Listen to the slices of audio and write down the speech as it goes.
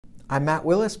I'm Matt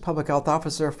Willis, Public Health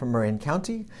Officer from Marin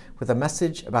County, with a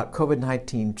message about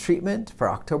COVID-19 treatment for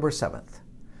October 7th.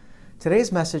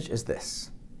 Today's message is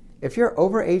this. If you're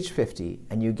over age 50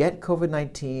 and you get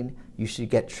COVID-19, you should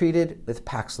get treated with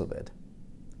Paxlovid.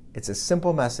 It's a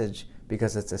simple message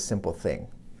because it's a simple thing.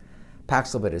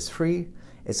 Paxlovid is free,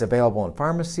 it's available in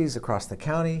pharmacies across the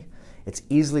county, it's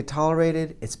easily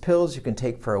tolerated, it's pills you can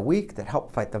take for a week that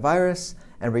help fight the virus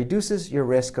and reduces your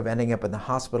risk of ending up in the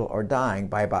hospital or dying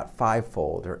by about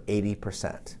 5-fold or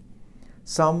 80%.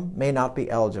 Some may not be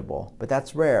eligible, but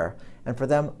that's rare, and for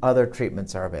them other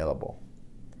treatments are available.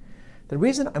 The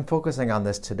reason I'm focusing on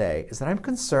this today is that I'm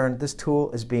concerned this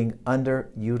tool is being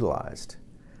underutilized.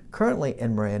 Currently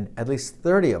in Marin, at least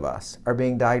 30 of us are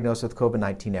being diagnosed with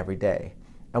COVID-19 every day,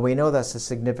 and we know that's a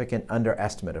significant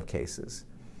underestimate of cases.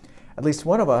 At least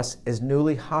one of us is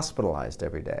newly hospitalized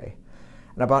every day,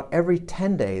 and about every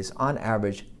 10 days, on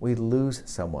average, we lose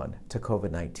someone to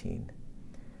COVID-19.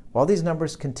 While these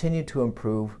numbers continue to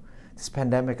improve, this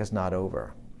pandemic is not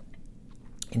over.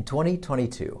 In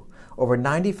 2022, over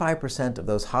 95% of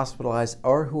those hospitalized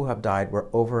or who have died were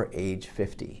over age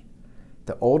 50.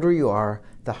 The older you are,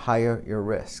 the higher your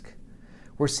risk.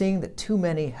 We're seeing that too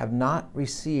many have not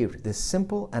received this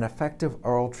simple and effective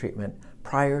oral treatment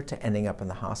prior to ending up in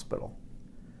the hospital.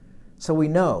 So we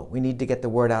know we need to get the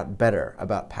word out better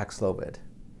about Paxlovid.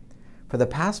 For the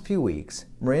past few weeks,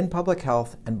 Marin Public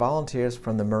Health and volunteers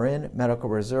from the Marin Medical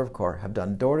Reserve Corps have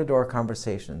done door-to-door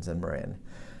conversations in Marin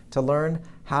to learn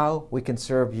how we can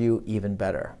serve you even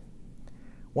better.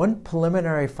 One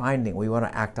preliminary finding we want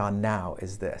to act on now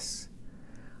is this.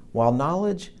 While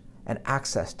knowledge and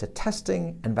access to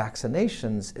testing and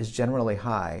vaccinations is generally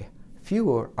high,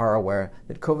 fewer are aware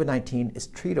that COVID-19 is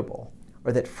treatable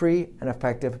or that free and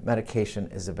effective medication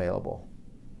is available.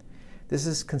 This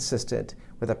is consistent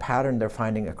with a pattern they're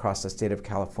finding across the state of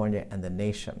California and the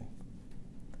nation.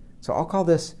 So I'll call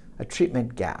this a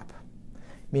treatment gap,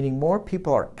 meaning more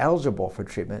people are eligible for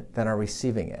treatment than are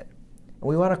receiving it. And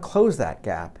we want to close that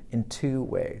gap in two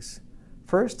ways.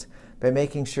 First, by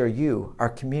making sure you, our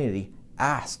community,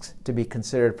 asks to be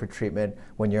considered for treatment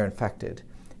when you're infected,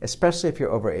 especially if you're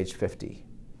over age 50.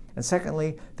 And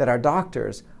secondly, that our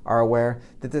doctors are aware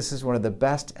that this is one of the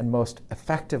best and most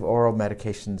effective oral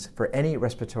medications for any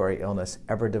respiratory illness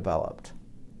ever developed.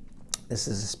 This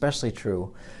is especially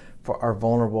true for our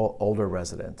vulnerable older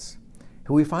residents,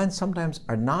 who we find sometimes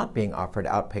are not being offered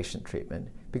outpatient treatment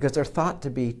because they're thought to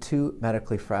be too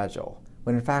medically fragile,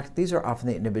 when in fact these are often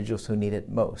the individuals who need it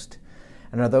most,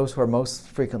 and are those who are most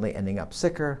frequently ending up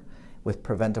sicker with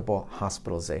preventable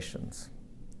hospitalizations.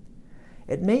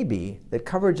 It may be that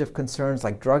coverage of concerns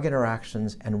like drug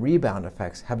interactions and rebound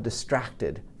effects have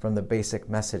distracted from the basic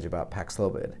message about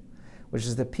Paxlovid, which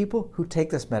is that people who take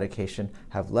this medication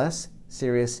have less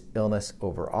serious illness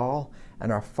overall and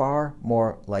are far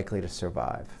more likely to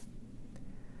survive.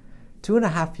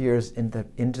 2.5 years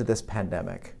into this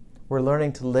pandemic, we're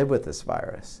learning to live with this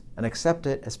virus and accept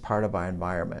it as part of our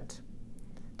environment.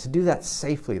 To do that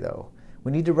safely, though,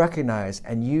 we need to recognize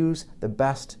and use the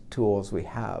best tools we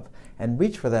have and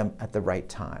reach for them at the right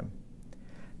time.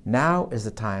 Now is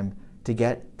the time to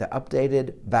get the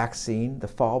updated vaccine, the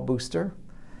fall booster,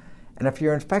 and if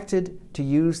you're infected, to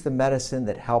use the medicine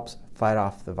that helps fight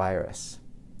off the virus.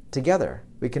 Together,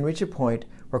 we can reach a point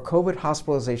where COVID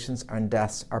hospitalizations and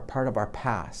deaths are part of our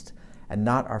past and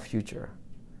not our future.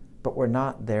 But we're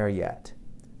not there yet.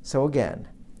 So again,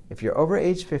 if you're over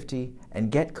age 50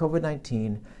 and get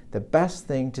COVID-19, the best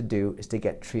thing to do is to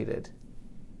get treated.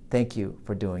 Thank you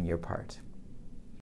for doing your part.